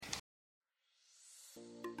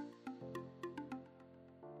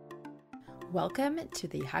Welcome to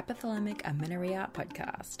the Hypothalamic Amenorrhea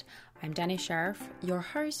podcast. I'm Danny Sheriff, your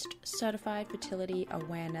host, certified fertility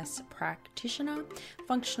awareness practitioner,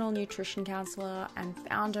 functional nutrition counselor, and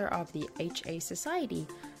founder of the HA Society,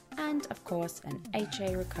 and of course, an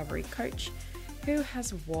HA recovery coach who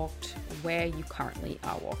has walked where you currently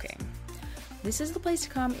are walking. This is the place to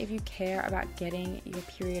come if you care about getting your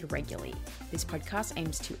period regularly. This podcast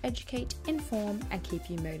aims to educate, inform, and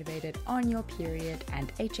keep you motivated on your period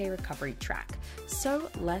and HA recovery track.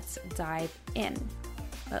 So let's dive in.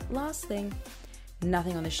 But last thing,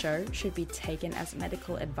 nothing on the show should be taken as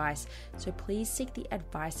medical advice, so please seek the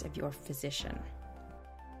advice of your physician.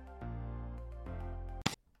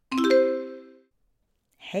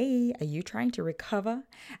 Hey, are you trying to recover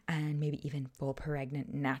and maybe even fall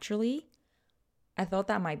pregnant naturally? I thought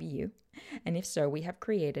that might be you. And if so, we have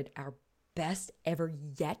created our best ever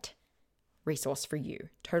yet resource for you.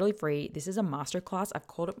 Totally free. This is a masterclass. I've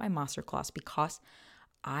called it my masterclass because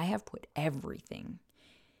I have put everything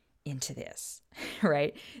into this,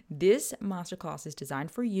 right? This masterclass is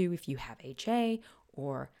designed for you if you have HA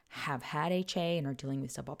or have had HA and are dealing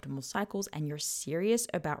with suboptimal cycles and you're serious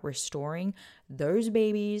about restoring those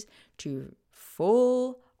babies to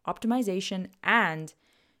full optimization and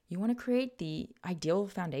you want to create the ideal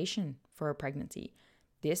foundation for a pregnancy.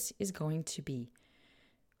 This is going to be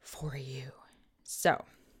for you. So,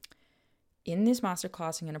 in this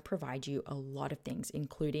masterclass, I'm going to provide you a lot of things,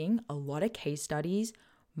 including a lot of case studies,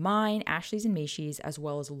 mine, Ashley's and Mishi's, as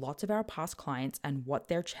well as lots of our past clients and what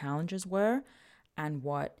their challenges were and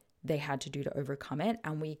what they had to do to overcome it.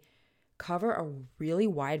 And we cover a really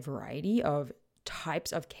wide variety of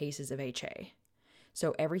types of cases of HA.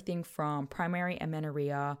 So everything from primary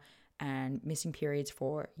amenorrhea and missing periods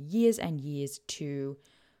for years and years to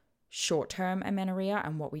short-term amenorrhea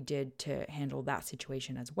and what we did to handle that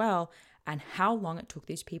situation as well, and how long it took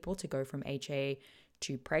these people to go from HA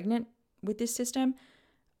to pregnant with this system,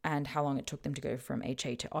 and how long it took them to go from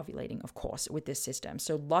HA to ovulating, of course, with this system.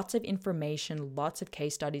 So lots of information, lots of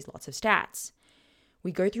case studies, lots of stats.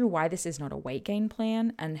 We go through why this is not a weight gain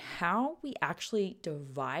plan and how we actually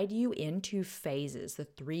divide you into phases, the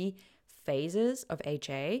 3 phases of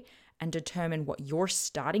HA, and determine what your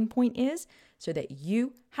starting point is so that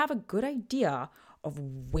you have a good idea of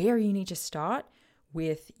where you need to start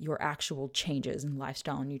with your actual changes and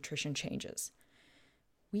lifestyle and nutrition changes.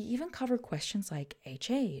 We even cover questions like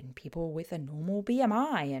HA and people with a normal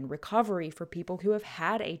BMI and recovery for people who have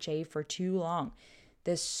had HA for too long.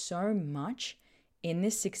 There's so much in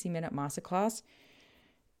this 60-minute masterclass.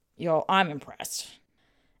 Yo, I'm impressed.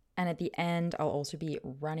 And at the end, I'll also be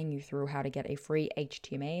running you through how to get a free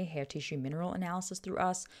HTMA, hair tissue mineral analysis through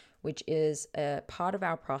us, which is a part of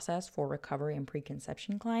our process for recovery and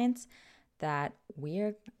preconception clients that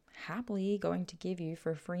we're happily going to give you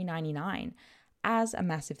for free $99 as a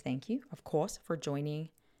massive thank you, of course, for joining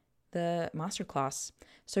the masterclass.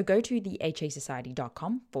 So go to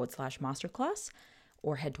thehasociety.com/masterclass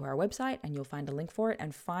or head to our website and you'll find a link for it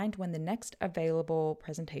and find when the next available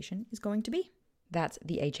presentation is going to be. That's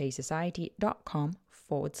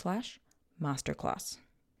thehasociety.com/masterclass.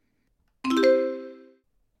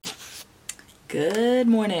 Good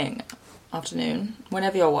morning, afternoon,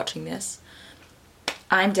 whenever you're watching this.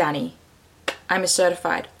 I'm Danny. I'm a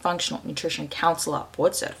certified functional nutrition counselor,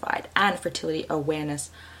 board certified, and fertility awareness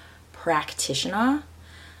practitioner,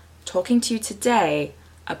 talking to you today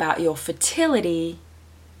about your fertility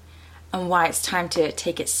and why it's time to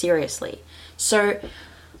take it seriously. So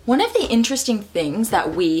one of the interesting things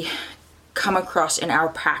that we come across in our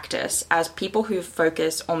practice as people who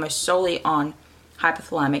focus almost solely on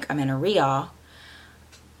hypothalamic amenorrhea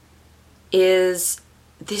is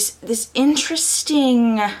this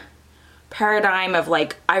interesting paradigm of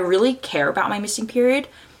like, I really care about my missing period,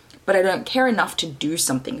 but I don't care enough to do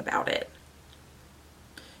something about it.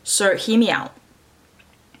 So hear me out.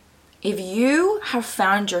 If you have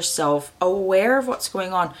found yourself aware of what's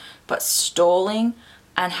going on, but stalling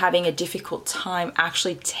and having a difficult time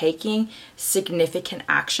actually taking significant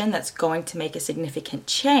action that's going to make a significant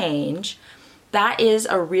change, that is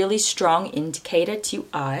a really strong indicator to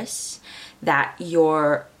us that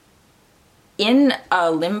you're in a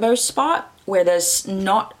limbo spot where there's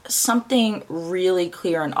not something really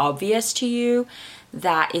clear and obvious to you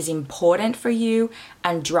that is important for you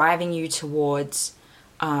and driving you towards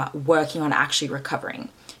working on actually recovering.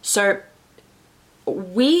 So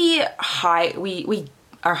we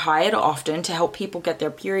are hired often to help people get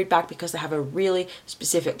their period back because they have a really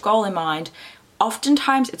specific goal in mind.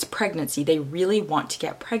 Oftentimes it's pregnancy. They really want to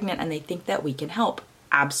get pregnant and they think that we can help.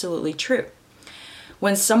 Absolutely true.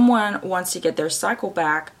 When someone wants to get their cycle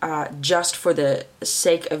back just for the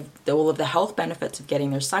sake of all of the health benefits of getting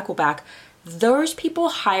their cycle back, those people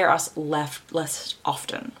hire us less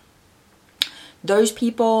often. Those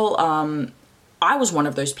people, I was one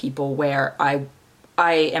of those people where I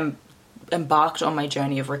embarked on my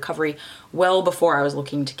journey of recovery well before I was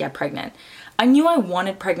looking to get pregnant. I knew I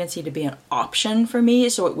wanted pregnancy to be an option for me,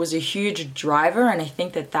 so it was a huge driver, and I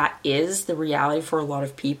think that is the reality for a lot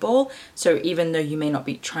of people. So even though you may not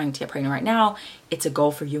be trying to get pregnant right now, it's a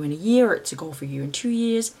goal for you in a year, it's a goal for you in 2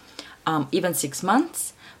 years, even 6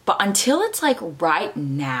 months. But until it's like right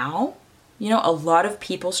now, you know, a lot of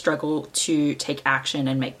people struggle to take action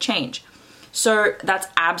and make change. So that's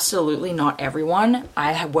absolutely not everyone.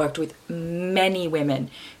 I have worked with many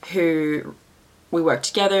women who we worked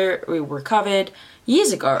together, we recovered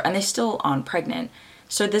years ago, and they still aren't pregnant.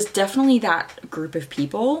 So there's definitely that group of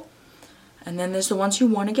people. And then there's the ones who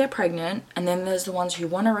want to get pregnant, and then there's the ones who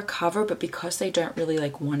want to recover, but because they don't really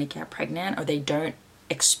like want to get pregnant, or they don't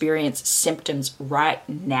experience symptoms right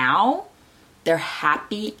now, they're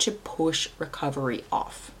happy to push recovery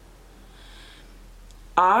off.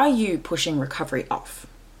 Are you pushing recovery off?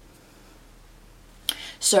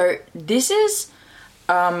 So this is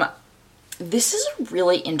a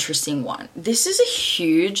really interesting one. This is a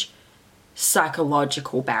huge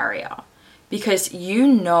psychological barrier because you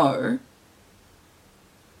know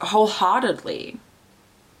wholeheartedly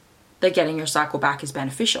that getting your cycle back is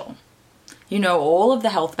beneficial. You know all of the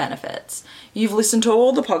health benefits. You've listened to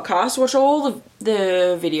all the podcasts, watched all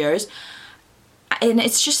the videos, and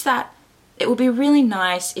it's just that it would be really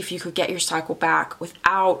nice if you could get your cycle back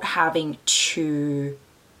without having to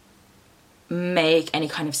make any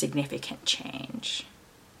kind of significant change.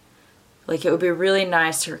 Like, it would be really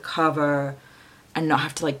nice to recover and not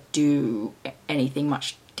have to like do anything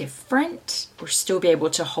much different, or still be able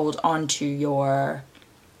to hold on to your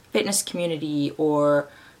fitness community or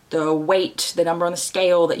the weight, the number on the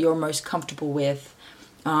scale that you're most comfortable with,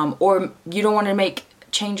 or you don't want to make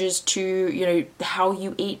changes to, you know, how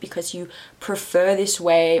you eat because you prefer this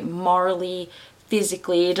way morally,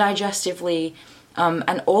 physically, digestively,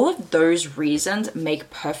 and all of those reasons make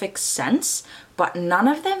perfect sense, but none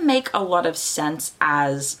of them make a lot of sense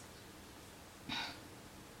as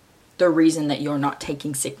the reason that you're not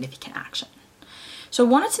taking significant action. So I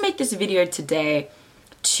wanted to make this video today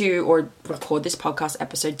or record this podcast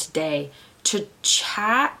episode today to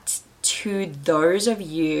chat to those of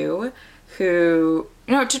you who,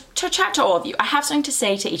 you know, to chat to all of you. I have something to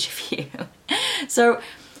say to each of you. So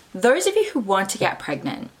those of you who want to get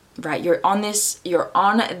pregnant, right? You're on this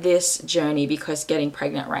journey because getting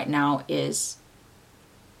pregnant right now is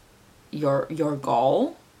your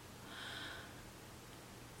goal.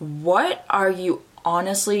 What are you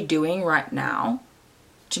honestly doing right now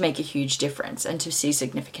to make a huge difference and to see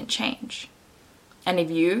significant change? And if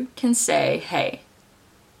you can say, hey,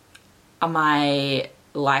 my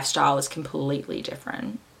lifestyle is completely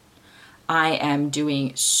different. I am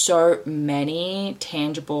doing so many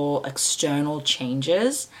tangible external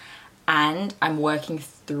changes and I'm working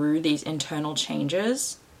through these internal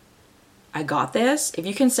changes. I got this. If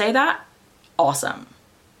you can say that, awesome.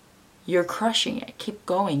 You're crushing it. Keep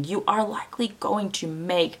going. You are likely going to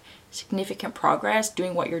make significant progress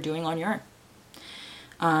doing what you're doing on your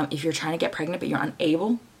own. If you're trying to get pregnant but you're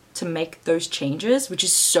unable to make those changes, which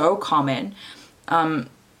is so common,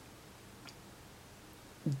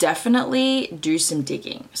 definitely do some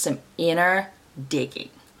digging, some inner digging.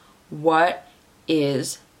 What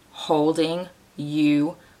is holding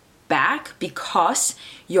you back? Because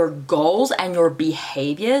your goals and your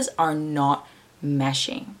behaviors are not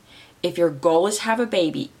meshing. If your goal is to have a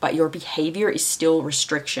baby, but your behavior is still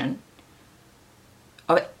restriction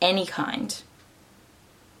of any kind,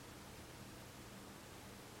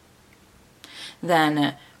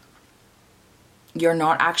 then you're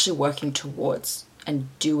not actually working towards and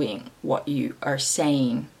doing what you are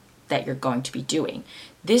saying that you're going to be doing.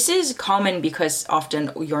 This is common because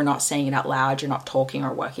often you're not saying it out loud, you're not talking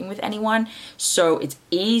or working with anyone, so it's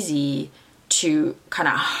easy to kind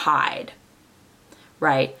of hide,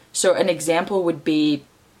 right? So an example would be,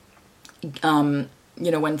 you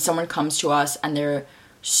know, when someone comes to us and they're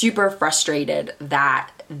super frustrated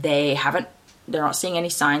that they're not seeing any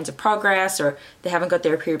signs of progress, or they haven't got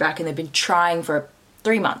their period back and they've been trying for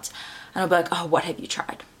 3 months. And I'll be like, oh, what have you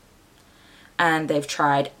tried? And they've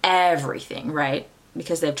tried everything, right?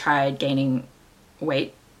 Because they've tried gaining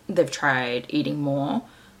weight, they've tried eating more,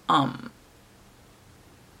 and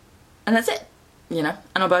that's it, you know?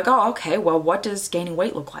 And I'll be like, oh, okay, well, what does gaining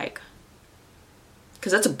weight look like?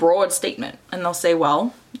 Because that's a broad statement. And they'll say,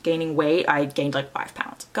 well, gaining weight, I gained like 5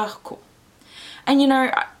 pounds. Oh, cool. And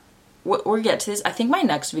we'll get to this. I think my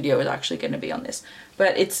next video is actually going to be on this,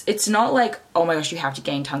 but it's not like, oh my gosh, you have to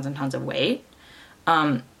gain tons and tons of weight.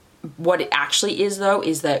 What it actually is though,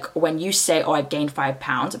 is that when you say, oh, I've gained 5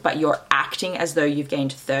 pounds, but you're acting as though you've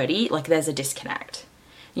gained 30, like there's a disconnect.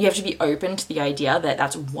 You have to be open to the idea that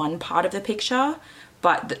that's one part of the picture,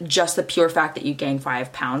 but just the pure fact that you gain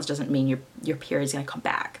 5 pounds doesn't mean your period's going to come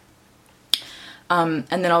back. And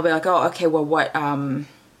then I'll be like, oh, okay, well,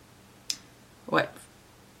 what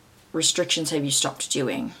restrictions have you stopped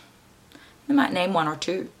doing? I might name 1 or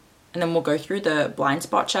 2. And then we'll go through the blind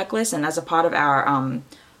spot checklist. And as a part of our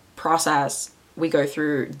process, we go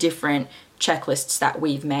through different checklists that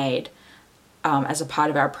we've made as a part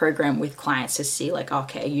of our program with clients to see like,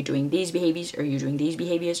 okay, are you doing these behaviors? Are you doing these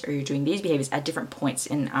behaviors? Are you doing these behaviors at different points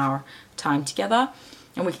in our time together?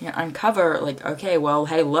 And we can uncover like, okay, well,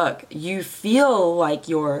 hey, look, you feel like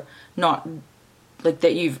you're not, like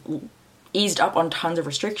that you've eased up on tons of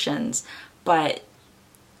restrictions, but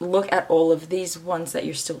look at all of these ones that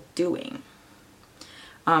you're still doing.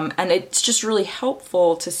 And it's just really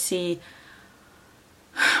helpful to see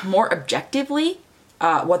more objectively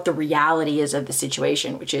what the reality is of the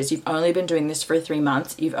situation, which is you've only been doing this for 3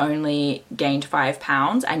 months, you've only gained 5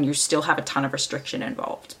 pounds, and you still have a ton of restriction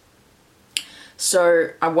involved.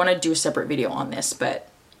 So I want to do a separate video on this, but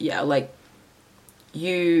yeah, like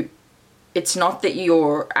it's not that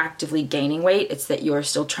you're actively gaining weight, it's that you're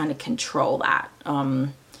still trying to control that.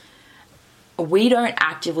 We don't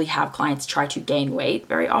actively have clients try to gain weight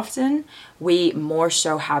very often. We more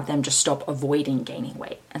so have them just stop avoiding gaining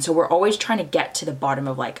weight. And so we're always trying to get to the bottom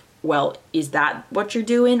of like, well, is that what you're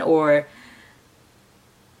doing? Or,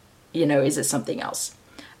 is it something else?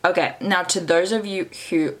 Okay, now to those of you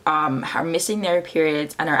who are missing their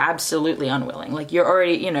periods and are absolutely unwilling, like you're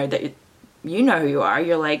already, that you know who you are.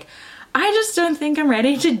 You're like, I just don't think I'm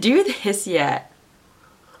ready to do this yet.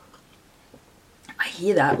 I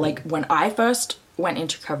hear that. Like when I first went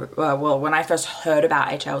into when I first heard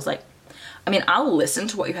about HA, I was like, I'll listen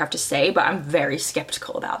to what you have to say, but I'm very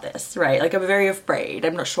skeptical about this, right? Like I'm very afraid.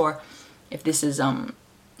 I'm not sure if this is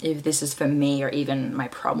for me or even my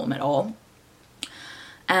problem at all.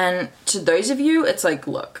 And to those of you, it's like,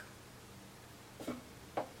 look,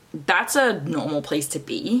 that's a normal place to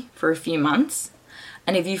be for a few months.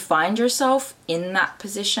 And if you find yourself in that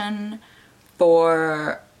position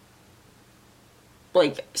for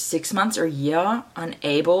like 6 months or a year,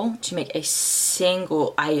 unable to make a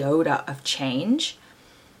single iota of change,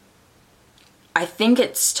 I think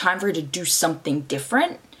it's time for you to do something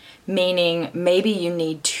different. Meaning maybe you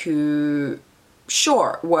need to,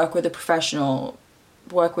 work with a professional,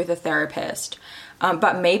 work with a therapist,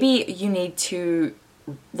 but maybe you need to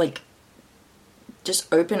like just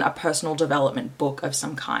open a personal development book of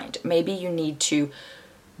some kind. Maybe you need to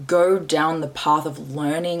go down the path of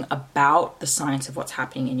learning about the science of what's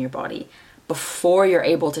happening in your body before you're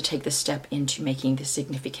able to take the step into making the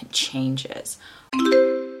significant changes.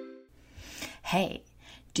 Hey,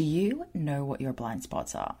 do you know what your blind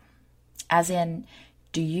spots are? As in,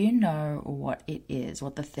 do you know what it is,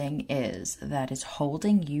 what the thing is that is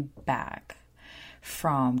holding you back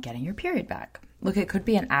from getting your period back? Look, it could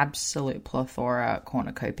be an absolute plethora,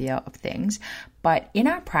 cornucopia of things, but in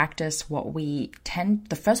our practice,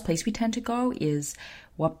 the first place we tend to go is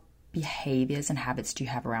what behaviors and habits do you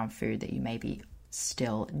have around food that you may be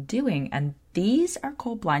still doing? And these are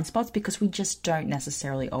called blind spots because we just don't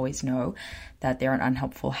necessarily always know that they're an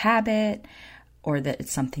unhelpful habit or that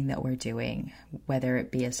it's something that we're doing, whether it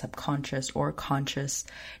be a subconscious or conscious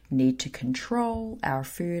need to control our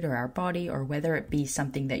food or our body, or whether it be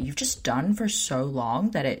something that you've just done for so long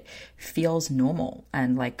that it feels normal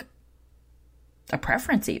and like a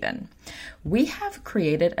preference even. We have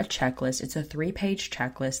created a checklist. It's a 3-page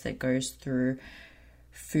checklist that goes through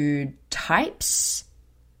food types,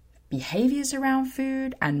 behaviors around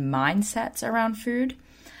food, and mindsets around food.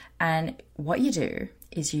 And what you do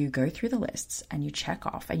is you go through the lists and you check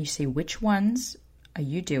off and you see which ones are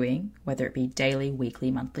you doing, whether it be daily,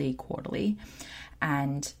 weekly, monthly, quarterly,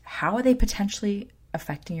 and how are they potentially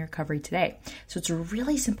affecting your recovery today. So it's a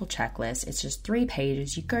really simple checklist. It's just 3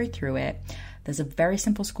 pages. You go through it. There's a very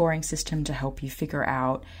simple scoring system to help you figure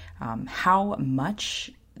out how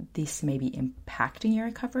much this may be impacting your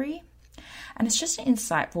recovery. And it's just an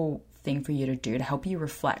insightful thing for you to do to help you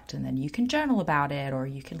reflect, and then you can journal about it or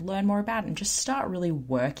you can learn more about it and just start really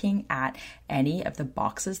working at any of the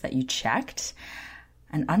boxes that you checked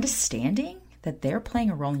and understanding that they're playing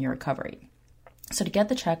a role in your recovery. So to get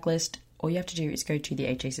the checklist, all you have to do is go to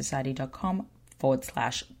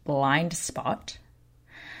thehasociety.com/blind spot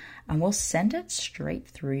and we'll send it straight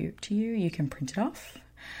through to you. You can print it off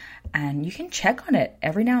And you can check on it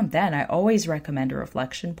every now and then. I always recommend a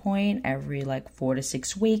reflection point every like 4 to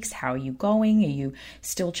 6 weeks. How are you going? Are you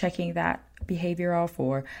still checking that behavior off,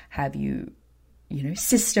 or have you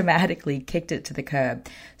systematically kicked it to the curb?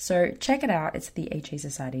 So check it out. It's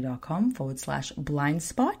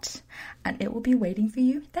thehasociety.com/blindspot, and it will be waiting for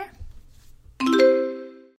you there.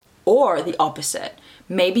 Or the opposite.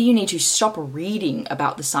 Maybe you need to stop reading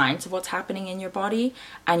about the science of what's happening in your body,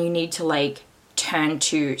 and you need to like turn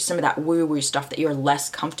to some of that woo-woo stuff that you're less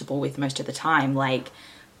comfortable with most of the time, like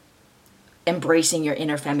embracing your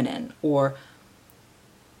inner feminine, or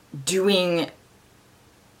doing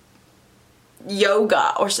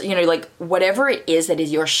yoga, or like whatever it is that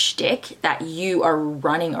is your shtick that you are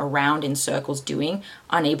running around in circles doing,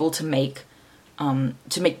 unable to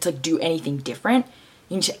do anything different.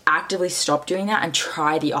 You need to actively stop doing that and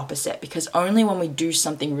try the opposite, because only when we do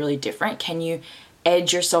something really different can you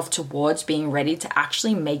edge yourself towards being ready to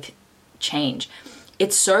actually make change.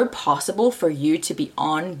 It's so possible for you to be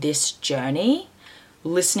on this journey,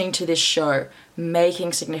 listening to this show,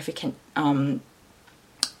 making significant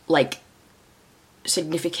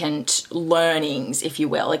learnings, if you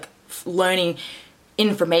will, like learning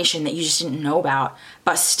information that you just didn't know about,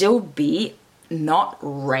 but still be not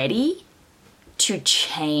ready to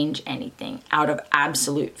change anything out of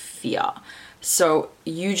absolute fear. So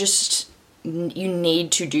you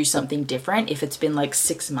need to do something different if it's been like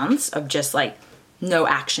 6 months of just like no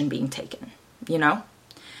action being taken,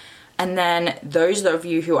 And then those of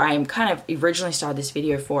you who I am kind of originally started this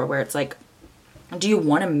video for, where it's like, do you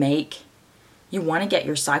want to get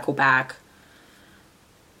your cycle back,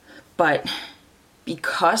 but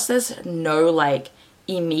because there's no like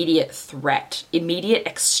immediate threat, immediate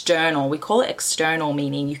external, we call it external,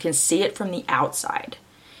 meaning you can see it from the outside.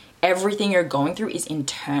 Everything you're going through is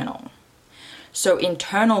internal. So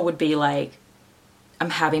internal would be like, I'm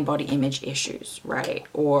having body image issues, right?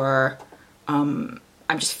 Or I'm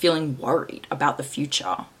just feeling worried about the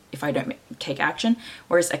future if I don't take action.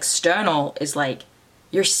 Whereas external is like,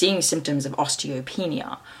 you're seeing symptoms of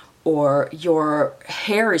osteopenia, or your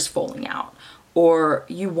hair is falling out, or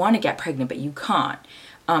you want to get pregnant but you can't.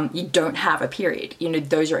 You don't have a period.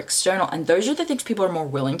 Those are external, and those are the things people are more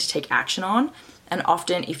willing to take action on. And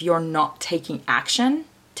often if you're not taking action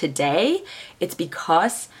today, it's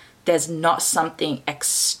because there's not something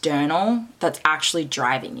external that's actually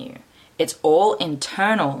driving you. It's all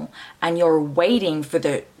internal, and you're waiting for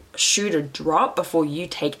the shoe to drop before you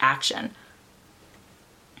take action.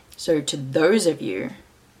 So to those of you,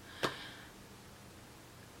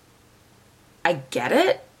 I get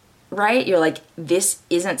it, right? You're like, this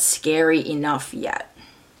isn't scary enough yet.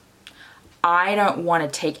 I don't want to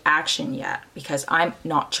take action yet because I'm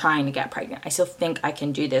not trying to get pregnant. I still think I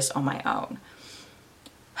can do this on my own.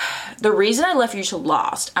 The reason I left you to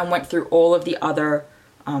last and went through all of the other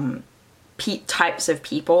types of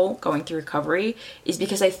people going through recovery is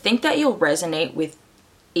because I think that you'll resonate with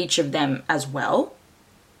each of them as well.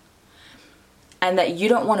 And that you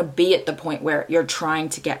don't want to be at the point where you're trying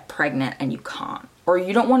to get pregnant and you can't. Or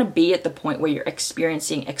you don't want to be at the point where you're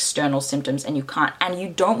experiencing external symptoms and you can't. And you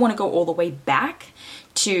don't want to go all the way back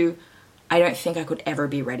to, I don't think I could ever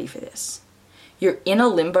be ready for this. You're in a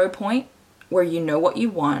limbo point where you know what you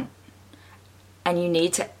want, and you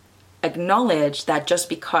need to acknowledge that just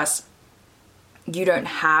because you don't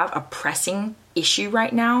have a pressing issue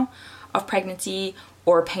right now of pregnancy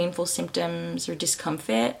or painful symptoms or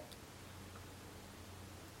discomfort,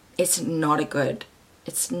 it's not a good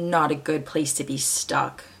place to be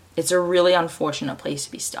stuck. It's a really unfortunate place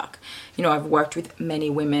to be stuck. I've worked with many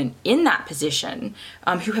women in that position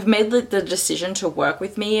who have made the decision to work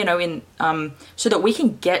with me, so that we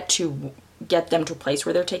can get them to a place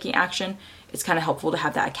where they're taking action. It's kind of helpful to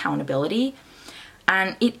have that accountability.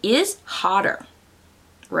 And it is harder,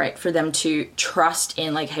 right, for them to trust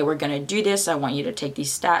in like, hey, we're going to do this. I want you to take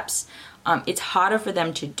these steps. It's harder for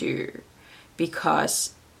them to do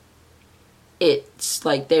because it's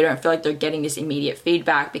like they don't feel like they're getting this immediate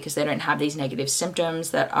feedback, because they don't have these negative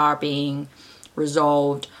symptoms that are being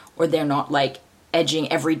resolved, or they're not like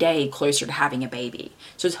edging every day closer to having a baby.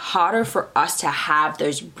 So it's harder for us to have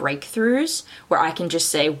those breakthroughs where I can just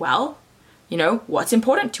say, well, what's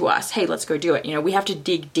important to us? Hey, let's go do it. We have to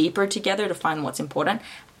dig deeper together to find what's important.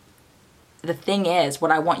 The thing is,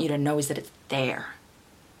 what I want you to know is that it's there.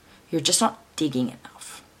 You're just not digging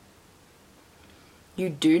enough. You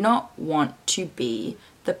do not want to be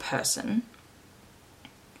the person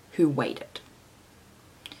who waited.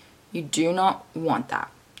 You do not want that.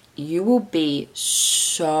 You will be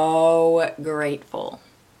so grateful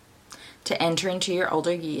to enter into your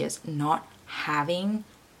older years not having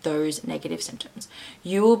those negative symptoms.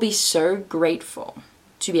 You will be so grateful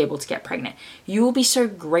to be able to get pregnant. You will be so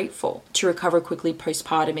grateful to recover quickly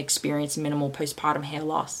postpartum, experience minimal postpartum hair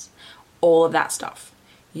loss, all of that stuff.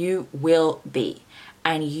 You will be,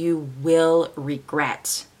 and you will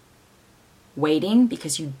regret waiting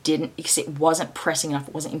because it wasn't pressing enough,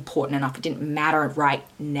 it wasn't important enough, it didn't matter right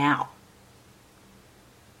now.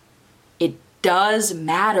 It does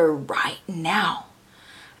matter right now.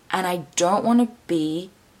 And I don't want to be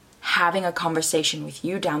having a conversation with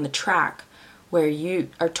you down the track where you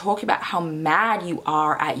are talking about how mad you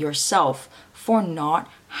are at yourself for not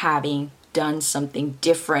having done something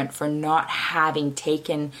different, for not having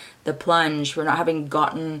taken the plunge, for not having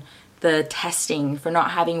gotten the testing, for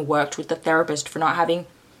not having worked with the therapist, for not having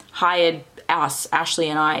hired us, Ashley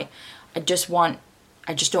and I. I just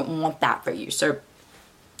don't want that for you. So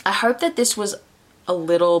I hope that this was a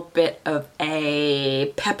little bit of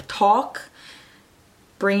a pep talk,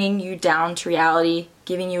 bringing you down to reality,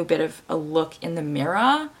 giving you a bit of a look in the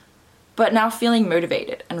mirror, but now feeling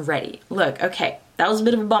motivated and ready. Look, okay, that was a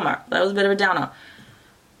bit of a bummer. That was a bit of a downer.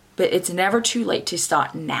 But it's never too late to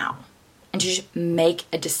start now and to just make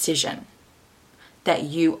a decision that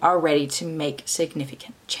you are ready to make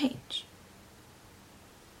significant change.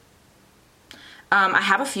 I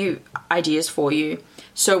have a few ideas for you.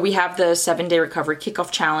 So we have the 7-day recovery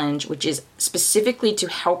kickoff challenge, which is specifically to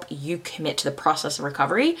help you commit to the process of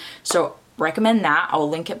recovery. So recommend that. I'll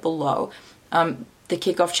link it below. The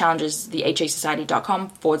kickoff challenge is the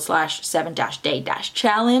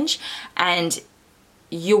hasociety.com/7-day-challenge. And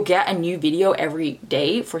you'll get a new video every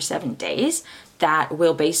day for 7 days that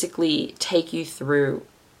will basically take you through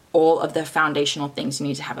all of the foundational things you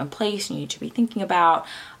need to have in place, you need to be thinking about,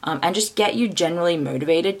 and just get you generally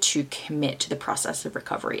motivated to commit to the process of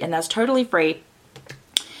recovery. And that's totally free.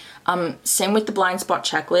 Same with the blind spot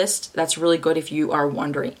checklist. That's really good if you are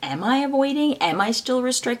wondering, am I avoiding? Am I still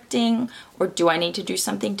restricting? Or do I need to do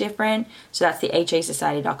something different? So that's the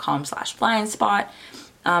hasociety.com/blindspot.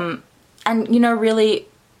 And, really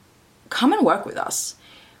come and work with us.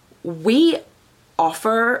 Here's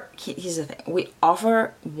the thing, we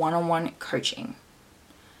offer one-on-one coaching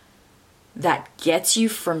that gets you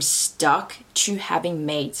from stuck to having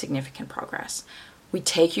made significant progress. We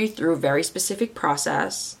take you through a very specific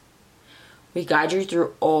process. We guide you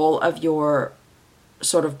through all of your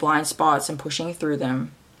sort of blind spots and pushing through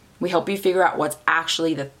them. We help you figure out what's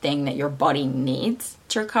actually the thing that your body needs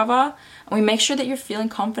to recover. And we make sure that you're feeling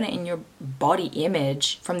confident in your body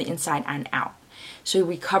image from the inside and out. So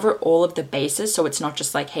we cover all of the bases, so it's not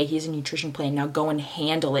just like, hey, here's a nutrition plan, now go and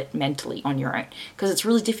handle it mentally on your own, because it's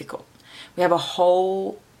really difficult. We have a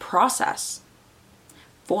whole process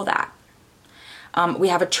for that. We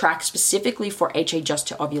have a track specifically for HA just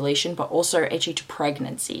to ovulation, but also HA to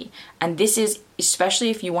pregnancy. And this is,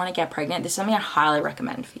 especially if you want to get pregnant, this is something I highly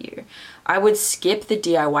recommend for you. I would skip the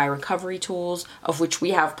DIY recovery tools, of which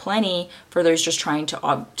we have plenty for those just trying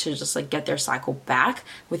to just like get their cycle back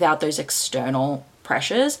without those external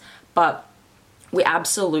pressures. But we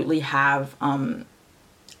absolutely have a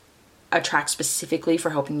track specifically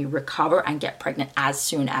for helping you recover and get pregnant as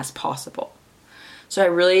soon as possible. So I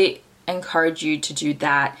really encourage you to do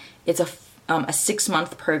that. It's a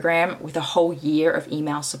 6-month program with a whole year of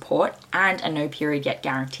email support and a no period yet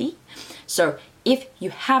guarantee. So if you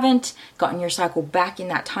haven't gotten your cycle back in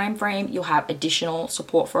that time frame, you'll have additional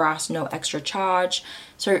support for us, no extra charge.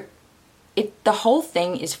 So the whole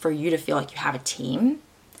thing is for you to feel like you have a team,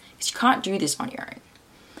 because you can't do this on your own.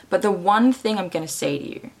 But the one thing I'm going to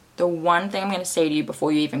say to you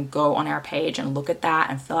before you even go on our page and look at that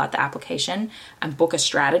and fill out the application and book a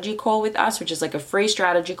strategy call with us, which is like a free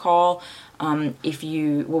strategy call. If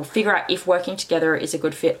you will figure out if working together is a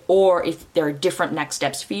good fit or if there are different next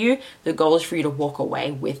steps for you. The goal is for you to walk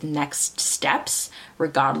away with next steps,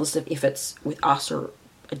 regardless of if it's with us or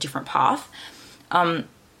a different path.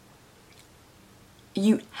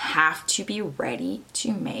 You have to be ready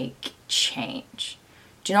to make change.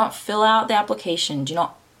 Do not fill out the application. Do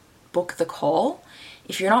not book the call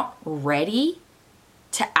if you're not ready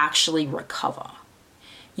to actually recover.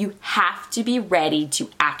 You have to be ready to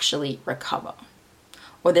actually recover,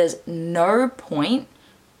 or there's no point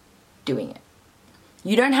doing it.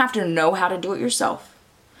 You don't have to know how to do it yourself,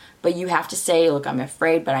 but you have to say, look, I'm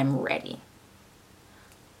afraid, but I'm ready.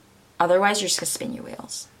 Otherwise, you're just gonna spin your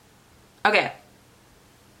wheels. Okay.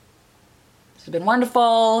 This has been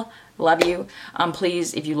wonderful. Love you.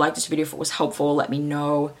 Please, if you liked this video, if it was helpful, let me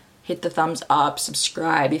know. Hit the thumbs up,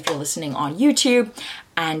 subscribe if you're listening on YouTube,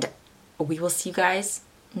 and we will see you guys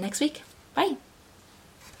next week. Bye.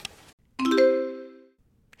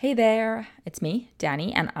 Hey there, it's me,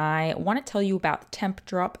 Danny, and I want to tell you about Temp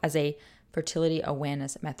Drop as a fertility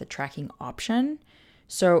awareness method tracking option.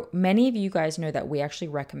 So, many of you guys know that we actually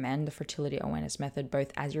recommend the fertility awareness method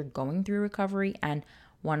both as you're going through recovery and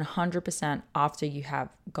 100% after you have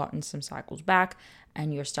gotten some cycles back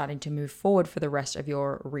and you're starting to move forward for the rest of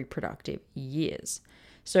your reproductive years.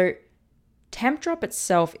 So, Temp Drop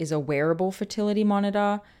itself is a wearable fertility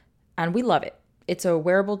monitor, and we love it. It's a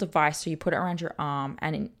wearable device, so you put it around your arm,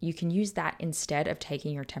 and you can use that instead of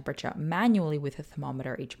taking your temperature manually with a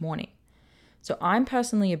thermometer each morning. So I'm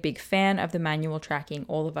personally a big fan of the manual tracking.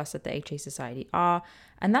 All of us at the HA Society are,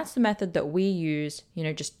 and that's the method that we use,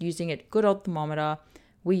 just using a good old thermometer.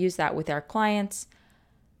 We use that with our clients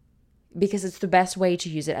because it's the best way to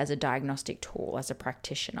use it as a diagnostic tool as a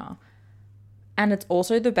practitioner. And it's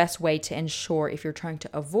also the best way to ensure, if you're trying to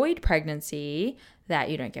avoid pregnancy, that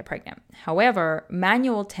you don't get pregnant. However,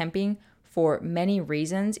 manual temping for many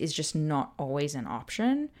reasons is just not always an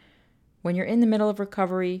option. When you're in the middle of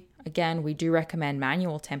recovery, again, we do recommend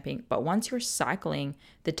manual temping, but once you're cycling,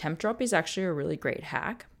 the Temp Drop is actually a really great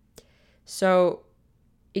hack. So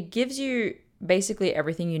it gives you basically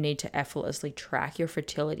everything you need to effortlessly track your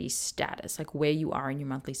fertility status, like where you are in your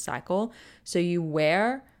monthly cycle. So you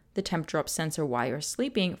wear the Temp Drop sensor while you're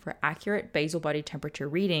sleeping for accurate basal body temperature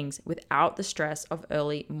readings without the stress of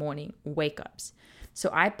early morning wake-ups. So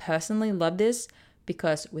I personally love this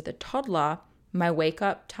because with a toddler, my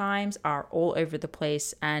wake-up times are all over the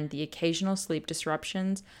place, and the occasional sleep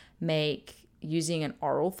disruptions make using an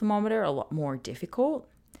oral thermometer a lot more difficult.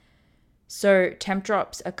 So Temp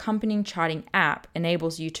Drop's accompanying charting app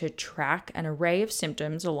enables you to track an array of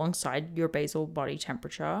symptoms alongside your basal body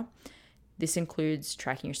temperature. This includes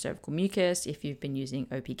tracking your cervical mucus if you've been using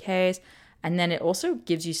OPKs, and then it also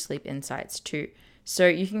gives you sleep insights too. So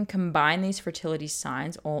you can combine these fertility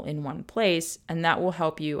signs all in one place, and that will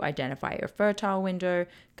help you identify your fertile window,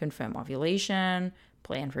 confirm ovulation,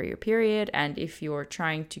 plan for your period, and if you're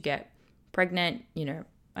trying to get pregnant,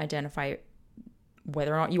 identify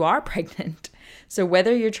whether or not you are pregnant. So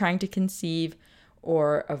whether you're trying to conceive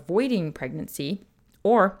or avoiding pregnancy,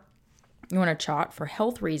 or you want to chart for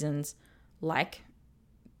health reasons, like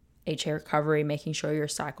HA recovery, making sure your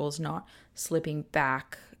cycle's not slipping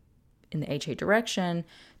back in the HA direction,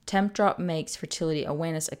 Temp Drop makes fertility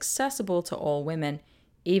awareness accessible to all women,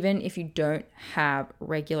 even if you don't have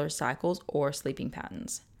regular cycles or sleeping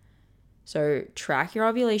patterns. So track your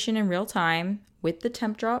ovulation in real time with the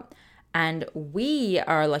Temp Drop, and we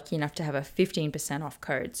are lucky enough to have a 15% off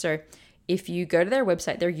code. So if you go to their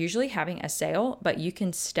website, they're usually having a sale, but you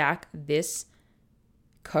can stack this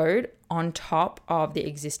code on top of the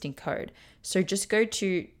existing code. So just go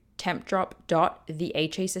to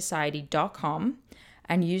tempdrop.thehasociety.com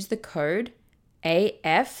and use the code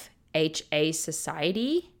AFHA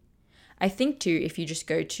Society. I think too, if you just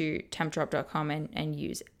go to tempdrop.com and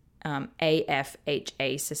use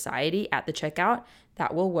AFHA Society at the checkout,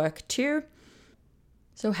 that will work too.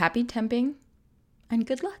 So happy temping and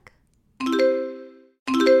good luck.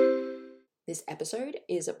 This episode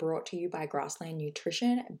is brought to you by Grassland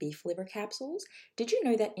Nutrition beef liver capsules. Did you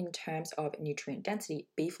know that in terms of nutrient density,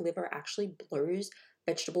 beef liver actually blows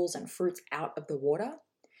vegetables and fruits out of the water?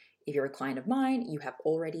 If you're a client of mine, you have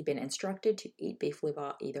already been instructed to eat beef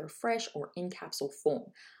liver either fresh or in capsule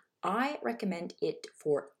form. I recommend it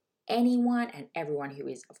for anyone and everyone who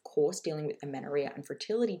is, of course, dealing with amenorrhea and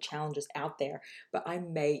fertility challenges out there, but I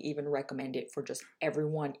may even recommend it for just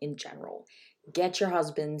everyone in general. Get your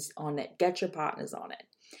husbands on it, get your partners on it.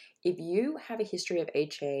 If you have a history of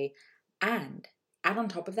HA and add on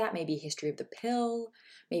top of that maybe a history of the pill,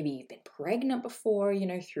 maybe you've been pregnant before,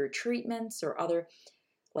 through treatments or other,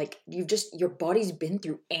 your body's been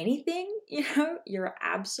through anything, you're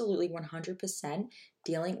absolutely 100%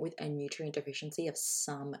 dealing with a nutrient deficiency of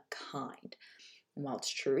some kind. And while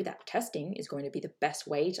it's true that testing is going to be the best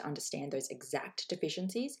way to understand those exact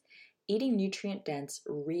deficiencies, eating nutrient-dense,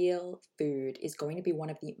 real food is going to be one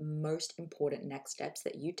of the most important next steps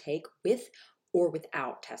that you take with or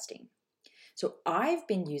without testing. So I've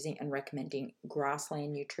been using and recommending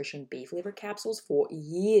Grassland Nutrition beef liver capsules for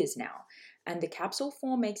years now. And the capsule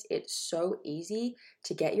form makes it so easy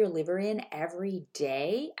to get your liver in every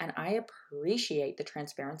day. And I appreciate the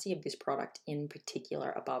transparency of this product in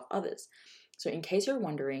particular above others. So in case you're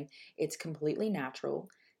wondering, it's completely natural.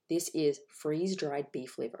 This is freeze-dried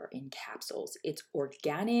beef liver in capsules. It's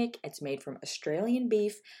organic, it's made from Australian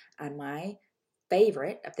beef, and my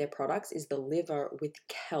favorite of their products is the liver with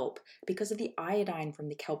kelp because of the iodine from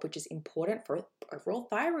the kelp, which is important for overall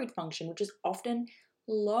thyroid function, which is often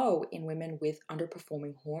low in women with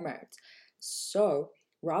underperforming hormones. So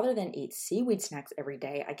rather than eat seaweed snacks every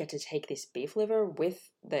day, I get to take this beef liver with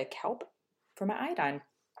the kelp for my iodine.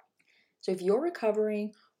 So if you're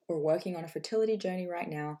recovering or working on a fertility journey right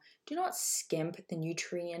now, do not skimp the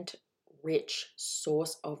nutrient-rich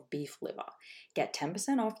source of beef liver. Get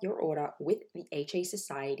 10% off your order with the HA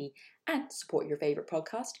Society and support your favorite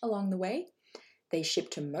podcast along the way. They ship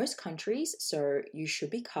to most countries, so you should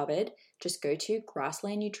be covered. Just go to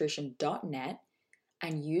grasslandnutrition.net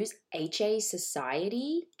and use HA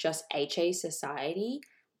Society, just HA Society,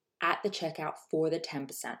 at the checkout for the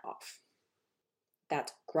 10% off.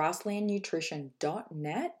 That's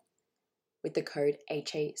grasslandnutrition.net with the code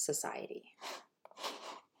HA Society.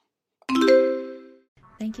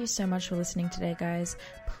 Thank you so much for listening today, guys.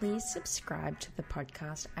 Please subscribe to the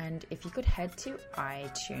podcast, and if you could head to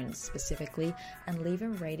iTunes specifically and leave a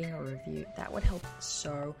rating or review, that would help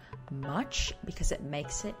so much because it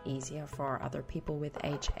makes it easier for other people with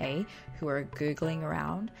HA who are Googling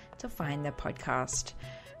around to find the podcast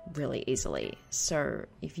really easily. So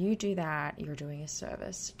if you do that, you're doing a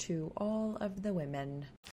service to all of the women.